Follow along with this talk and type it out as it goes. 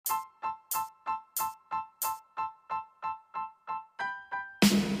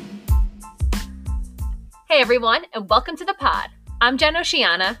Hey everyone, and welcome to the pod. I'm Jen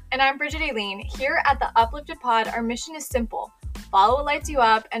Oceana. And I'm Bridget Aileen. Here at the Uplifted Pod, our mission is simple. Follow what lights you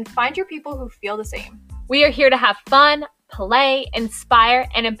up and find your people who feel the same. We are here to have fun, play, inspire,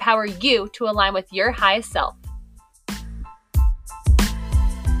 and empower you to align with your highest self.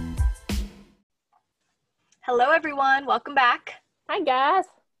 Hello everyone, welcome back. Hi guys.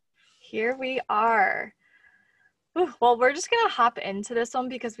 Here we are. Well, we're just going to hop into this one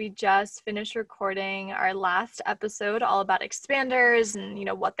because we just finished recording our last episode all about expanders and,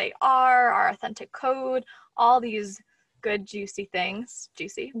 what they are, our authentic code, all these good, juicy things.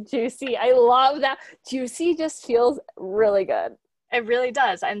 Juicy. I love that. Juicy just feels really good. It really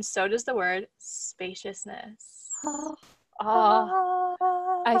does. And so does the word spaciousness.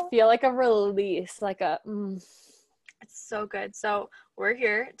 I feel like a release, It's so good. So we're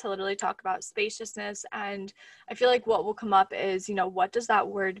here to literally talk about spaciousness, and I feel like what will come up is, what does that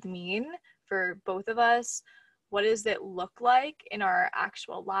word mean for both of us? What does it look like in our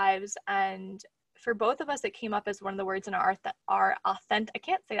actual lives? And for both of us, it came up as one of the words in our authentic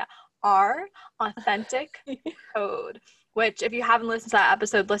code, which if you haven't listened to that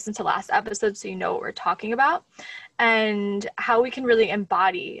episode, listen to last episode so you know what we're talking about and how we can really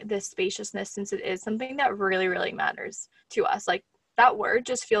embody this spaciousness, since it is something that really, really matters to us. Like, that word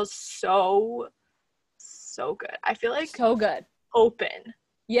just feels so good. I feel like so good. Open.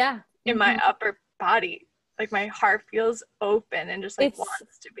 Yeah. In my upper body. Like, my heart feels open and just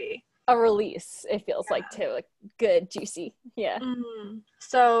wants to be. A release, it feels like too, like good, juicy. Yeah. Mm-hmm.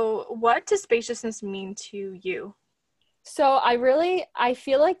 So what does spaciousness mean to you? So I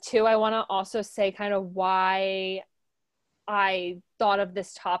feel like too, I want to also say kind of why I thought of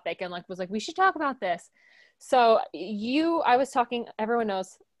this topic and was like, we should talk about this. So I was talking, everyone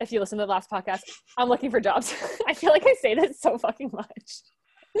knows, if you listen to the last podcast, I'm looking for jobs. I feel like I say this so fucking much.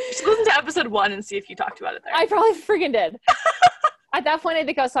 Just listen to episode 1 and see if you talked about it there. I probably freaking did. At that point, I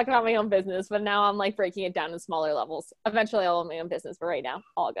think I was talking about my own business, but now I'm breaking it down in smaller levels. Eventually I'll own my own business, but right now,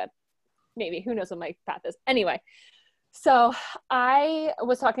 all good. Maybe, who knows what my path is. Anyway, so I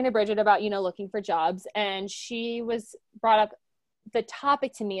was talking to Bridget about, looking for jobs, and she brought up the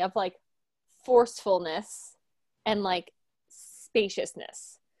topic to me of forcefulness and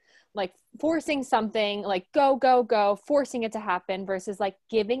spaciousness, forcing something, go, forcing it to happen versus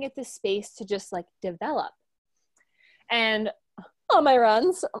giving it the space to just develop. And on my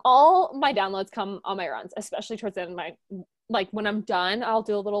runs, all my downloads come on my runs, especially towards the end of my, when I'm done, I'll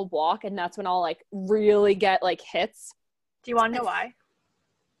do a little walk, and that's when I'll really get hits. Do you want to know why?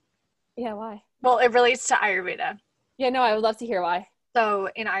 Yeah, why? Well, it relates to Ayurveda. Yeah, no, I would love to hear why. So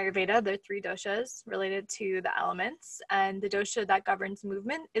in Ayurveda, there are 3 doshas related to the elements, and the dosha that governs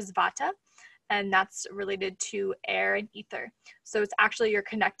movement is Vata, and that's related to air and ether. So it's actually your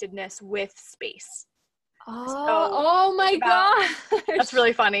connectedness with space. Oh my God. That's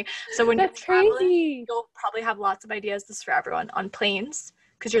really funny. So when you're traveling, crazy. You'll probably have lots of ideas. This is for everyone on planes,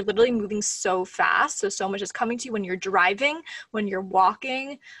 because you're literally moving so fast. So much is coming to you when you're driving, when you're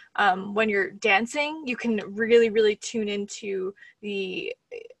walking, when you're dancing. You can really, really tune into the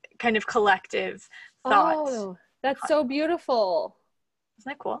kind of collective thoughts. Oh, that's so beautiful.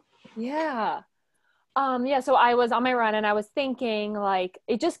 Isn't that cool? Yeah. So I was on my run and I was thinking,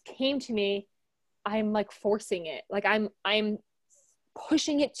 it just came to me. I'm forcing it. I'm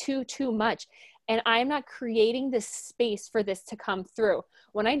pushing it too much. And I'm not creating this space for this to come through.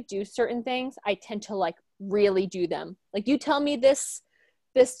 When I do certain things, I tend to really do them. You tell me this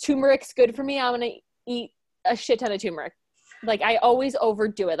turmeric's good for me, I'm going to eat a shit ton of turmeric. I always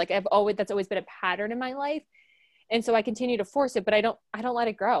overdo it. That's always been a pattern in my life. And so I continue to force it, but I don't let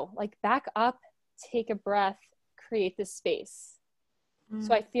it grow. Back up, take a breath, create this space.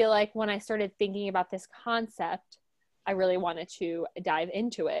 So I feel like when I started thinking about this concept, I really wanted to dive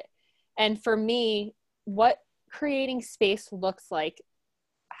into it. And for me, what creating space looks like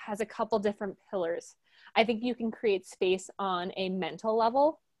has a couple different pillars. I think you can create space on a mental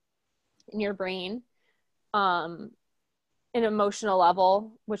level in your brain, an emotional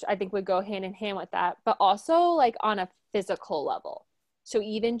level, which I think would go hand in hand with that, but also on a physical level. So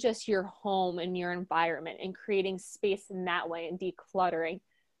even just your home and your environment and creating space in that way and decluttering.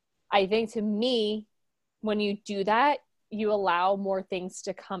 I think to me, when you do that, you allow more things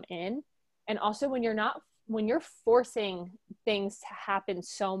to come in. And also when you're forcing things to happen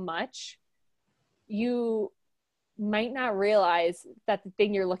so much, you might not realize that the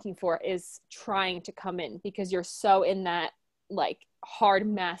thing you're looking for is trying to come in, because you're so in that hard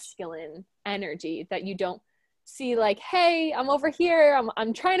masculine energy that you don't see hey, I'm over here,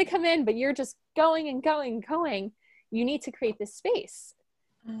 I'm trying to come in, but you're just going and going and going. You need to create this space.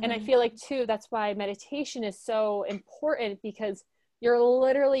 And I feel like too, that's why meditation is so important, because you're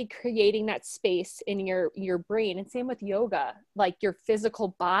literally creating that space in your brain. And same with yoga, like your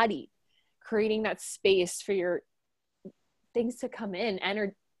physical body, creating that space for your things to come in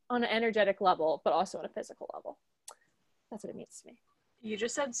on an energetic level, but also on a physical level. That's what it means to me. You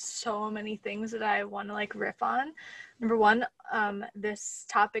just said so many things that I want to like riff on. Number one, this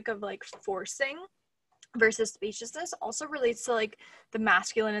topic of like forcing versus spaciousness also relates to like the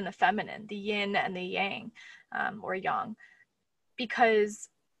masculine and the feminine, the yin and the yang, or yang, because,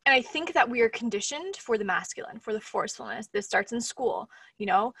 and I think that we are conditioned for the masculine, for the forcefulness. This starts in school, you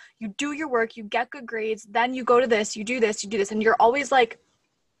know, you do your work, you get good grades, then you go to this, you do this, and you're always like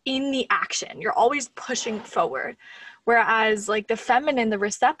in the action, you're always pushing forward. Whereas like the feminine, the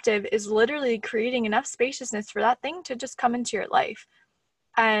receptive, is literally creating enough spaciousness for that thing to just come into your life.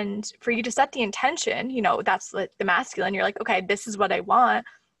 And for you to set the intention, you know, that's the masculine. You're like, okay, this is what I want,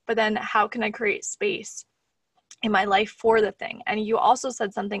 but then how can I create space in my life for the thing? And you also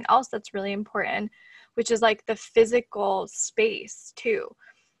said something else that's really important, which is like the physical space too.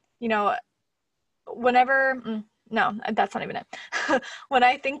 You know, whenever, no, that's not even it. When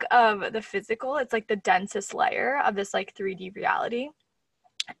I think of the physical, it's like the densest layer of this like 3D reality,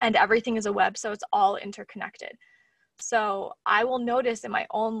 and everything is a web, so it's all interconnected. So I will notice in my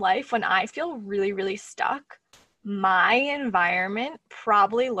own life when I feel really, really stuck, my environment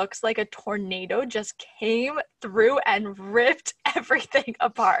probably looks like a tornado just came through and ripped everything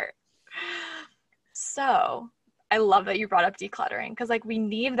apart. So I love that you brought up decluttering, because like we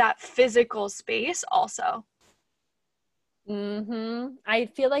need that physical space also. I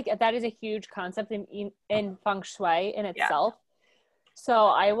feel like that is a huge concept in feng shui in itself. Yeah.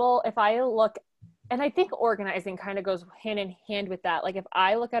 So if I look, and I think organizing kind of goes hand in hand with that. Like if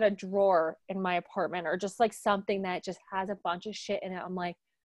I look at a drawer in my apartment, or just like something that just has a bunch of shit in it, I'm like,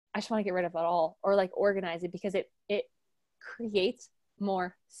 I just want to get rid of it all, or like organize it, because it creates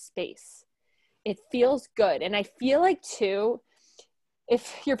more space. It feels good. And I feel like too,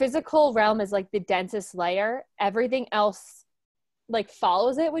 if your physical realm is like the densest layer, everything else like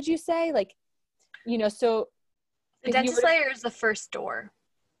follows it, would you say? Like, you know, so the densest layer is the first door.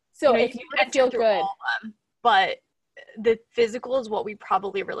 So if you want to feel good, but the physical is what we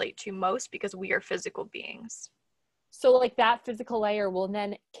probably relate to most, because we are physical beings. So like that physical layer will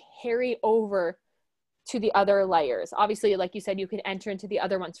then carry over to the other layers. Obviously, like you said, you can enter into the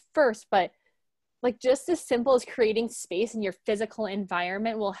other ones first, but like just as simple as creating space in your physical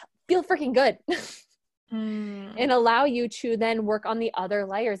environment will feel freaking good and allow you to then work on the other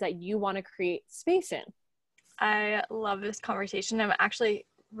layers that you want to create space in. I love this conversation. I'm actually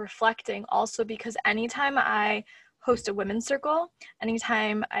reflecting also, because anytime I host a women's circle,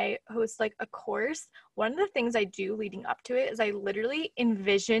 anytime I host like a course, one of the things I do leading up to it is I literally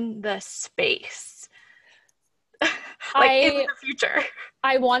envision the space like in the future.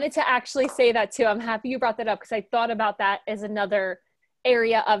 I wanted to actually say that too. I'm happy you brought that up, because I thought about that as another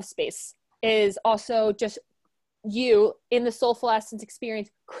area of space, is also just you in the Soulful Essence experience,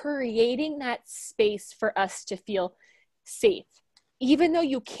 creating that space for us to feel safe. Even though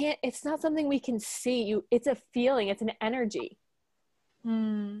you can't, it's not something we can see. It's a feeling, it's an energy.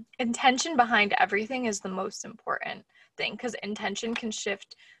 Intention behind everything is the most important thing, because intention can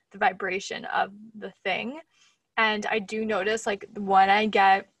shift the vibration of the thing. And I do notice like when I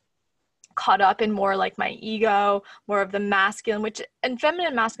get caught up in more like my ego, more of the masculine, which, and feminine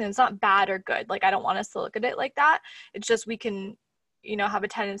and masculine, it's not bad or good. Like I don't want us to look at it like that. It's just we can, you know, have a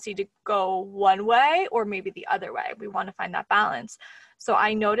tendency to go one way or maybe the other way. We want to find that balance. So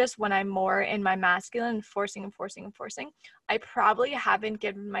I notice when I'm more in my masculine, forcing, I probably haven't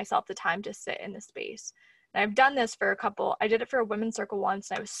given myself the time to sit in the space. And I've done this for I did it for a women's circle once,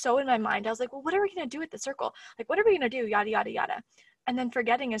 and I was so in my mind. I was like, well, what are we going to do at the circle? Like, what are we going to do? Yada, yada, yada. And then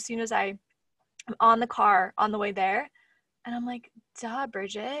forgetting as soon as I'm on the car on the way there. And I'm like, duh,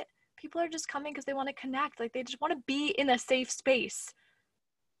 Bridget, people are just coming because they want to connect. Like they just want to be in a safe space.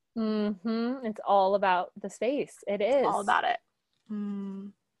 It's all about the space. It is. It's all about it.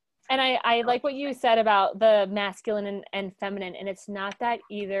 And I like what you said about the masculine and feminine. And it's not that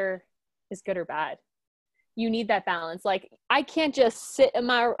either is good or bad. You need that balance. Like I can't just sit in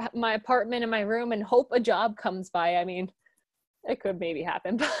my apartment in my room and hope a job comes by. I mean, it could maybe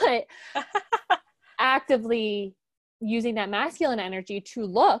happen, but actively using that masculine energy to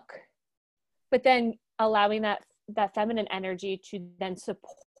look, but then allowing that feminine energy to then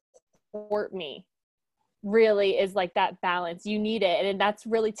support me really is like that balance. You need it. And that's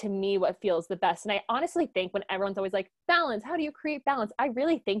really, to me, what feels the best. And I honestly think when everyone's always like, balance, how do you create balance? I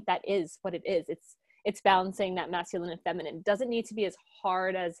really think that is what it is. it's balancing that masculine and feminine. It doesn't need to be as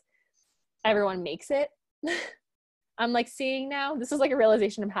hard as everyone makes it. I'm like seeing now, this is like a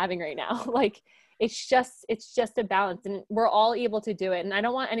realization I'm having right now. Like, it's just a balance, and we're all able to do it. And I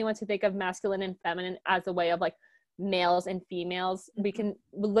don't want anyone to think of masculine and feminine as a way of like males and females. We can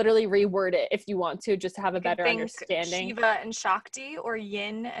literally reword it if you want to, just to have a better understanding. Shiva and Shakti, or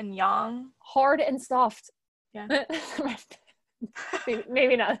yin and yang. Hard and soft. Yeah.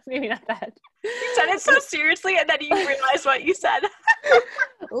 maybe not that. You said it so seriously, and then you realize what you said.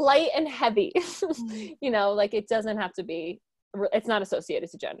 Light and heavy. You know, like it doesn't have to be, it's not associated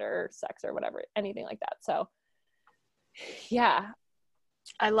to gender or sex or whatever, anything like that. So yeah,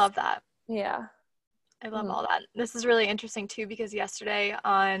 I love that. Yeah, I love all that. This is really interesting too, because yesterday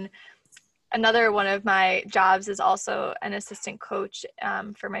on another one of my jobs is also an assistant coach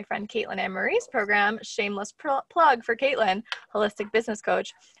for my friend Caitlin Ann Marie's program. Shameless plug for Caitlin, holistic business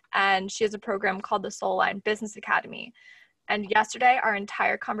coach. And she has a program called the Soul Line Business Academy. And yesterday, our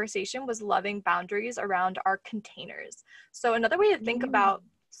entire conversation was loving boundaries around our containers. So another way to think about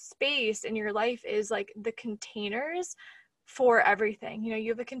space in your life is like the containers for everything. You know,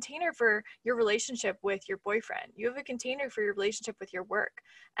 you have a container for your relationship with your boyfriend. You have a container for your relationship with your work.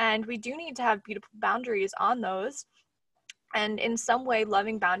 And we do need to have beautiful boundaries on those. And in some way,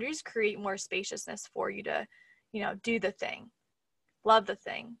 loving boundaries create more spaciousness for you to, you know, do the thing, love the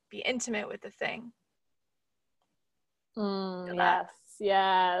thing, be intimate with the thing.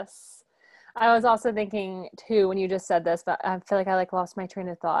 Yes. I was also thinking too, when you just said this, but I feel like I like lost my train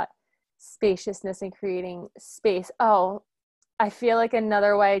of thought. Spaciousness and creating space. Oh, I feel like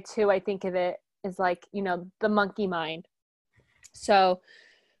another way too, I think of it is like, you know, the monkey mind. So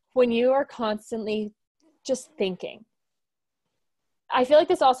when you are constantly just thinking, I feel like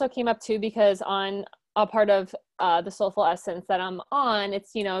this also came up too, because on a part of the Soulful Essence that I'm on,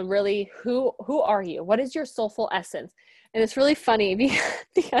 it's, you know, really who are you? What is your soulful essence? And it's really funny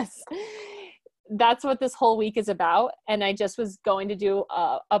because that's what this whole week is about. And I just was going to do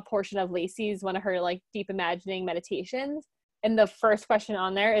a portion of Lacey's, one of her like deep imagining meditations. And the first question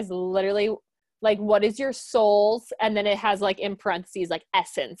on there is literally like, what is your soul's? And then it has like in parentheses, like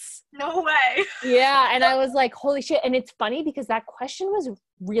essence. No way. Yeah. And I was like, holy shit. And it's funny because that question was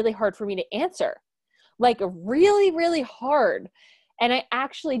really hard for me to answer. Like really, really hard. And I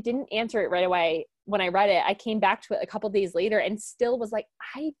actually didn't answer it right away when I read it. I came back to it a couple days later and still was like,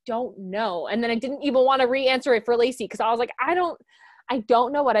 I don't know. And then I didn't even want to re-answer it for Lacey because I was like, I don't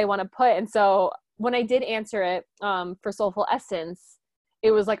know what I want to put. And so when I did answer it for Soulful Essence,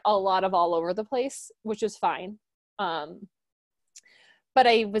 it was like a lot of all over the place, which is fine. But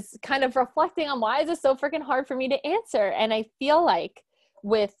I was kind of reflecting on why is it so freaking hard for me to answer? And I feel like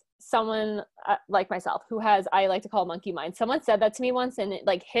with someone like myself who has, I like to call monkey mind. Someone said that to me once and it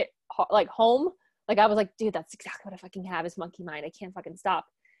like hit like home. Like I was like, dude, that's exactly what I fucking have is monkey mind. I can't fucking stop.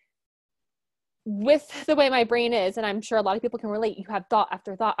 With the way my brain is, and I'm sure a lot of people can relate, you have thought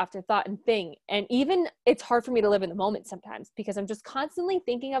after thought after thought and thing. And even it's hard for me to live in the moment sometimes because I'm just constantly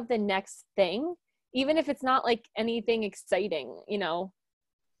thinking of the next thing, even if it's not like anything exciting, you know.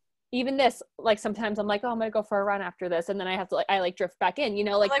 Even this, like sometimes I'm like, oh, I'm gonna go for a run after this, and then I have to like drift back in, you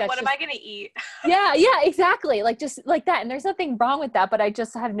know, like that's what am I gonna eat? yeah, exactly, like just like that. And there's nothing wrong with that, but I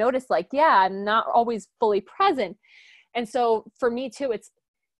just have noticed like, yeah, I'm not always fully present. And so for me too, it's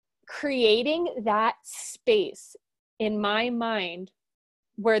creating that space in my mind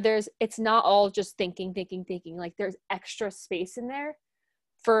where it's not all just thinking, like there's extra space in there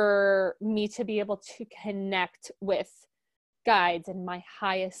for me to be able to connect with guides and my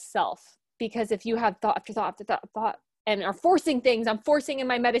highest self. Because if you have thought after thought after thought and are forcing things, I'm forcing in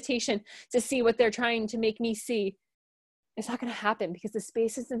my meditation to see what they're trying to make me see, it's not going to happen because the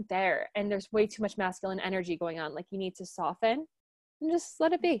space isn't there and there's way too much masculine energy going on. Like you need to soften and just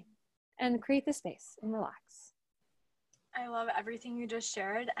let it be and create the space and relax. I love everything you just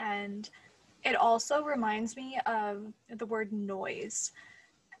shared, and it also reminds me of the word noise.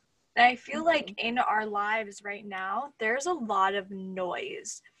 And I feel like in our lives right now, there's a lot of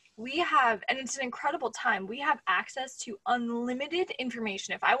noise. We have, and it's an incredible time, we have access to unlimited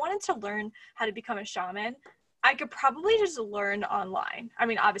information. If I wanted to learn how to become a shaman, I could probably just learn online. I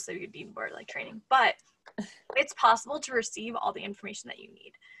mean, obviously we'd be more like training, but it's possible to receive all the information that you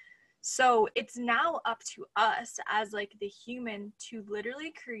need. So it's now up to us as like the human to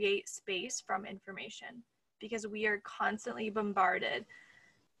literally create space from information because we are constantly bombarded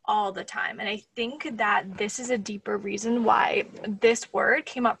all the time. And I think that this is a deeper reason why this word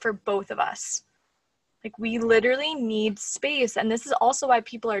came up for both of us. Like we literally need space. And this is also why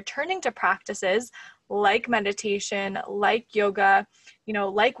people are turning to practices like meditation, like yoga, you know,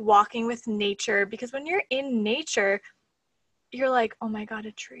 like walking with nature. Because when you're in nature, you're like, oh my God,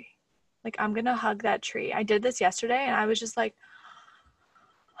 a tree. Like, I'm going to hug that tree. I did this yesterday and I was just like,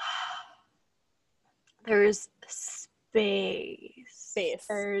 there's space.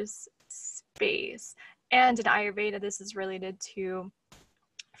 There's space. And in Ayurveda, this is related to,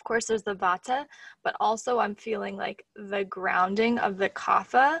 of course, there's the vata, but also I'm feeling like the grounding of the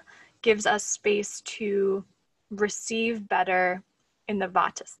kapha gives us space to receive better in the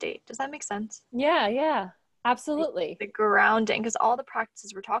vata state. Does that make sense? Yeah, absolutely. The grounding, because all the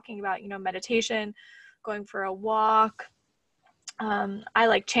practices we're talking about, you know, meditation, going for a walk. I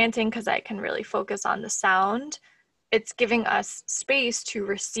like chanting because I can really focus on the sound. It's giving us space to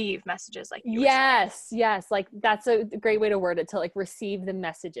receive messages, like you were saying. Yes. Like that's a great way to word it, to like receive the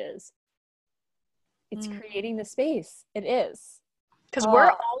messages. It's creating the space. It is. Because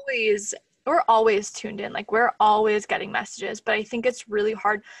we're always tuned in. Like, we're always getting messages, but I think it's really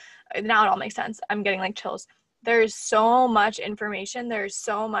hard. Now it all makes sense. I'm getting like chills. There's so much information. There's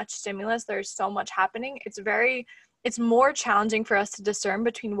so much stimulus. There's so much happening. It's more challenging for us to discern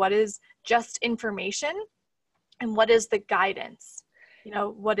between what is just information and what is the guidance, you know,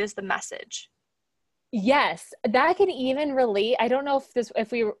 what is the message. Yes, that can even relate. I don't know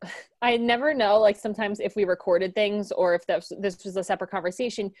I never know, like sometimes if we recorded things or if this was a separate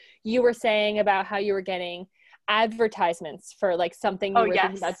conversation. You were saying about how you were getting advertisements for like something you were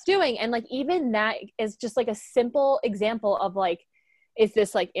thinking about doing. And like, even that is just like a simple example of like, is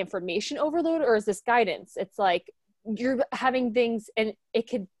this like information overload or is this guidance? It's like, you're having things and it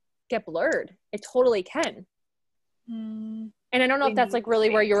could get blurred. It totally can. And I don't know if that's like really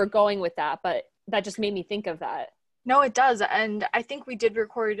where you were going with that, but that just made me think of that. No, it does. And I think we did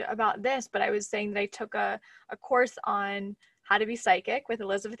record about this, but I was saying that I took a course on how to be psychic with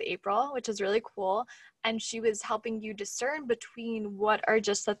Elizabeth April, which is really cool. And she was helping you discern between what are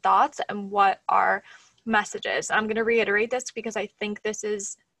just the thoughts and what are messages. I'm going to reiterate this because I think this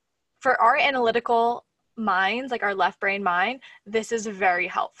is, for our analytical minds, like our left brain mind, this is very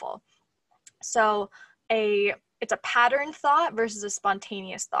helpful. So it's a pattern thought versus a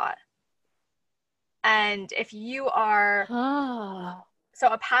spontaneous thought. And if you are, so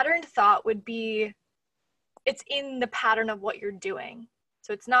a patterned thought would be, it's in the pattern of what you're doing.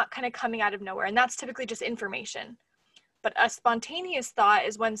 So it's not kind of coming out of nowhere. And that's typically just information. But a spontaneous thought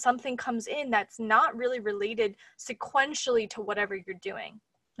is when something comes in that's not really related sequentially to whatever you're doing.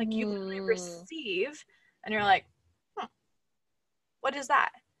 Like you receive and you're like, what is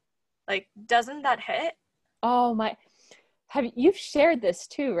that? Like, doesn't that hit? Oh my, you've shared this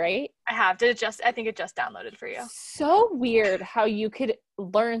too, right? I have. I think it just downloaded for you. So weird how you could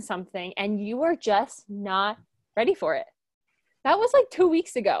learn something and you were just not ready for it. That was like 2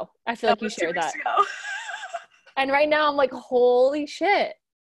 weeks ago. I feel like you shared that. And right now I'm like, holy shit.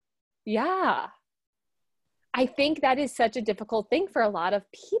 Yeah. I think that is such a difficult thing for a lot of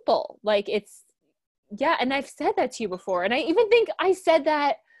people. Like and I've said that to you before. And I even think I said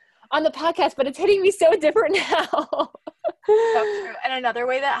that on the podcast, but it's hitting me so different now. So true. And another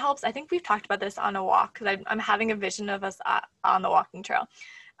way that helps, I think we've talked about this on a walk, because I'm having a vision of us on the walking trail,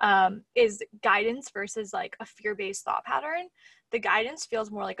 is guidance versus like a fear-based thought pattern. The guidance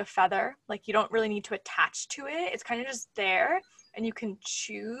feels more like a feather. Like you don't really need to attach to it. It's kind of just there and you can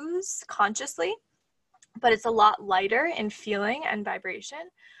choose consciously, but it's a lot lighter in feeling and vibration.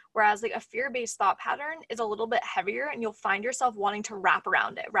 Whereas like a fear-based thought pattern is a little bit heavier and you'll find yourself wanting to wrap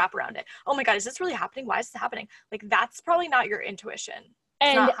around it. Oh my God, is this really happening? Why is this happening? Like that's probably not your intuition.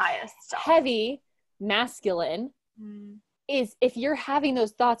 It's not highest self. Heavy masculine is if you're having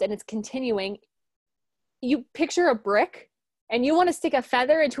those thoughts and it's continuing, you picture a brick and you want to stick a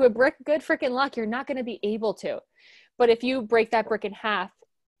feather into a brick, good freaking luck, you're not going to be able to. But if you break that brick in half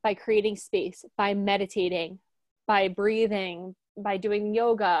by creating space, by meditating, by breathing, by doing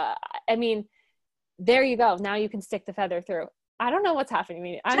yoga, I mean, there you go. Now you can stick the feather through. I don't know what's happening to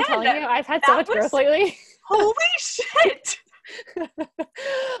me. I'm telling you, I've had so much growth lately. Holy shit.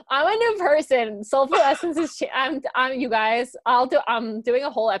 I'm a new person. Soulful Essence is I'm you guys, I'm doing a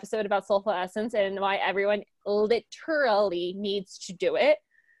whole episode about Soulful Essence and why everyone literally needs to do it.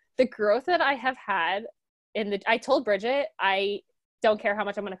 The growth that I have had I told Bridget, I don't care how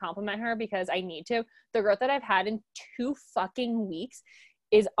much I'm going to compliment her because I need to. The growth that I've had in 2 fucking weeks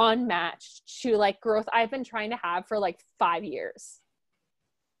is unmatched to like growth I've been trying to have for like 5 years.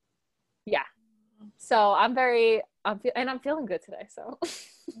 Yeah. So I'm feeling good today. So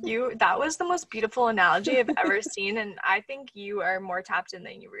that was the most beautiful analogy I've ever seen. And I think you are more tapped in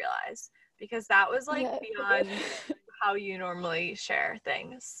than you realize, because that was like beyond how you normally share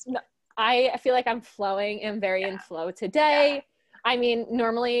things. No, I feel like I'm flowing and very in flow today. Yeah. I mean,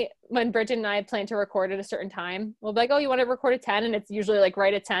 normally when Bridget and I plan to record at a certain time, we'll be like, oh, you want to record at 10? And it's usually like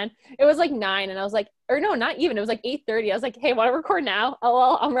right at 10. It was like 9. And I was like, or no, not even. It was like 8:30. I was like, hey, want to record now? Oh,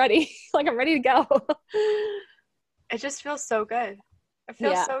 well, I'm ready. Like, I'm ready to go. It just feels so good. It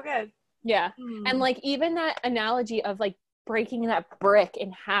feels so good. Yeah. And like, even that analogy of like breaking that brick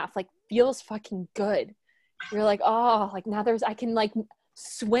in half, like feels fucking good. You're like, oh, like now I can like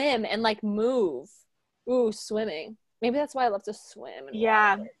swim and like move. Ooh, swimming. Maybe that's why I love to swim.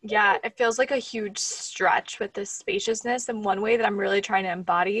 Yeah. It feels like a huge stretch with this spaciousness. And one way that I'm really trying to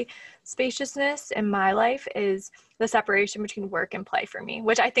embody spaciousness in my life is the separation between work and play for me,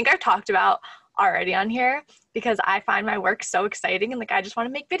 which I think I've talked about already on here, because I find my work so exciting and like I just want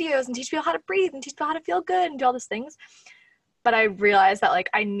to make videos and teach people how to breathe and teach people how to feel good and do all these things. But I realized that like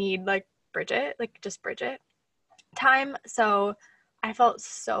I need like Bridget, like just Bridget time. So I felt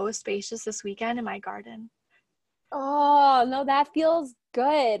so spacious this weekend in my garden. Oh, no, that feels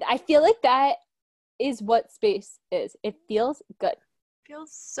good. I feel like that is what space is. It feels good.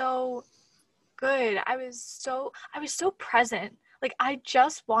 Feels so good. I was so present. Like I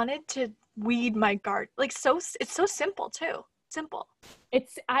just wanted to weed my garden. Like it's so simple too. Simple.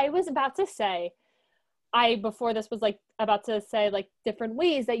 I was about to say, before this was like about to say like different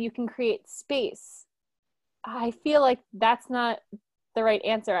ways that you can create space. I feel like that's not the right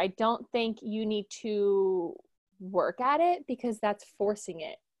answer. I don't think you need to work at it because that's forcing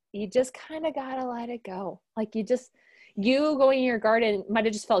it. You just kind of gotta let it go. Like you going in your garden might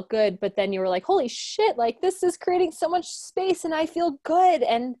have just felt good, but then you were like, holy shit, like this is creating so much space and I feel good.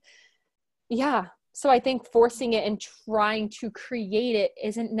 And yeah, so I think forcing it and trying to create it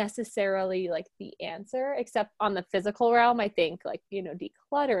isn't necessarily like the answer, except on the physical realm. I think like,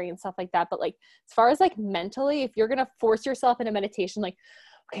 decluttering and stuff like that. But like, as far as like mentally, if you're going to force yourself into meditation, like,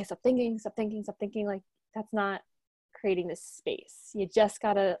 okay, stop thinking, like that's not creating this space. You just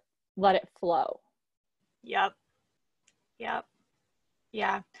got to let it flow. Yep.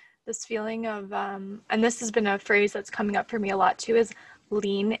 Yeah. This feeling of, and this has been a phrase that's coming up for me a lot too, is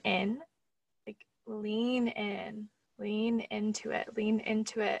lean in. Lean into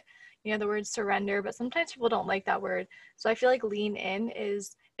it. The word surrender, but sometimes people don't like that word. So I feel like lean in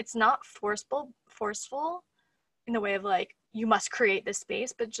it's not forceful in the way of like, you must create this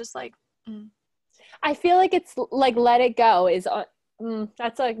space, but just like, I feel like it's like, let it go is,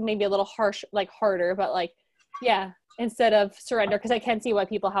 that's like maybe a little harsh, like harder, but like, yeah, instead of surrender, because I can see why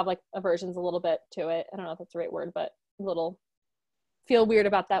people have like aversions a little bit to it. I don't know if that's the right word, but a little feel weird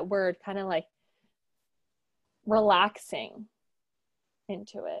about that word, kind of like relaxing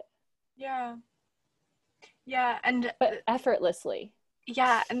into it. But effortlessly.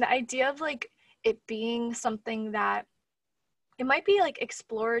 And the idea of like it being something that it might be like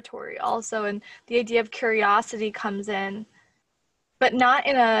exploratory also, and the idea of curiosity comes in, but not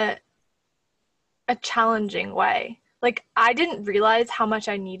in a challenging way. Like I didn't realize how much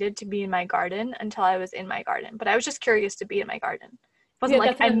I needed to be in my garden until I was in my garden, but I was just curious to be in my garden. It wasn't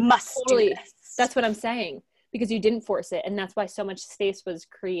like I must do this. That's what I'm saying. Because you didn't force it, and that's why so much space was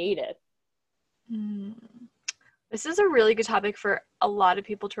created. This is a really good topic for a lot of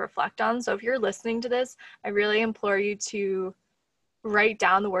people to reflect on. So if you're listening to this, I really implore you to write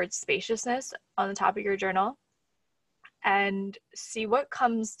down the word spaciousness on the top of your journal and see what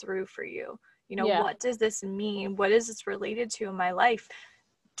comes through for you. What does this mean? What is this related to in my life?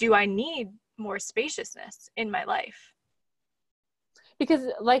 Do I need more spaciousness in my life? Because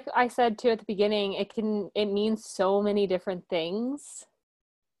like I said too at the beginning, it means so many different things,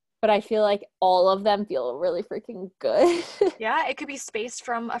 but I feel like all of them feel really freaking good. Yeah, it could be space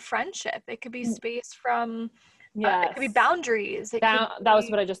from a friendship. It could be space from, it could be boundaries. That was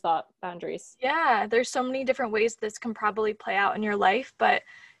what I just thought, boundaries. Yeah, there's so many different ways this can probably play out in your life, but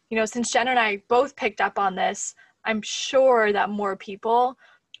since Jen and I both picked up on this, I'm sure that more people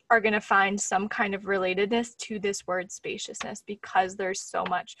are going to find some kind of relatedness to this word spaciousness, because there's so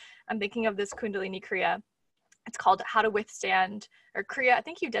much. I'm thinking of this Kundalini Kriya. It's called How to Withstand, or Kriya, I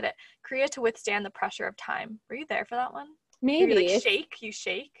think you did it. Kriya to Withstand the Pressure of Time. Were you there for that one? Maybe. You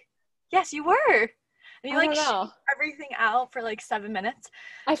shake? Yes, you were. And you shake everything out for like 7 minutes.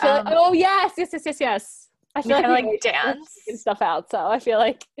 I feel like, oh yes. I feel like dance and stuff out, so I feel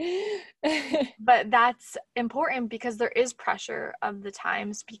like but that's important because there is pressure of the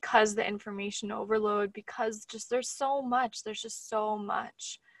times, because the information overload, because there's just so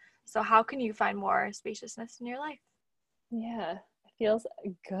much. So how can you find more spaciousness in your life? Yeah, it feels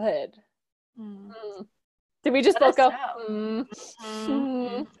good. Did we just both go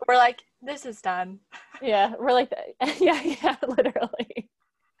We're like, this is done. Yeah, we're like yeah, literally.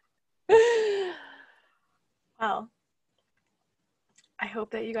 Well, I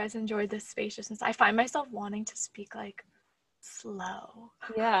hope that you guys enjoyed this spaciousness. I find myself wanting to speak like slow.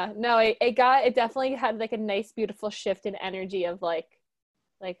 Yeah, no, it definitely had like a nice, beautiful shift in energy of like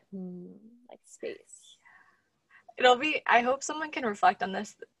space. I hope someone can reflect on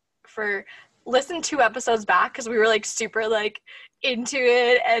this listen 2 episodes back, because we were like super like into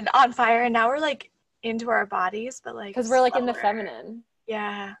it and on fire, and now we're like into our bodies, but like because we're like slower. in the feminine.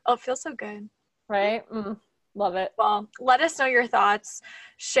 Yeah. Oh, it feels so good. Right? Love it. Well, let us know your thoughts.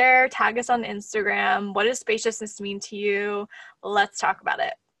 Share, tag us on Instagram. What does spaciousness mean to you? Let's talk about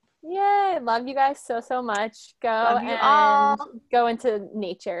it. Yay! Love you guys so much. Love you all. Go into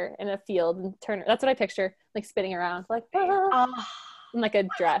nature in a field and turn. That's what I picture, like spinning around, like in like a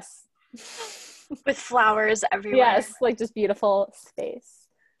dress with flowers everywhere. Yes, like just beautiful space.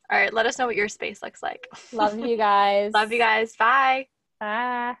 All right, let us know what your space looks like. Love you guys. Love you guys. Bye.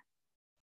 Bye.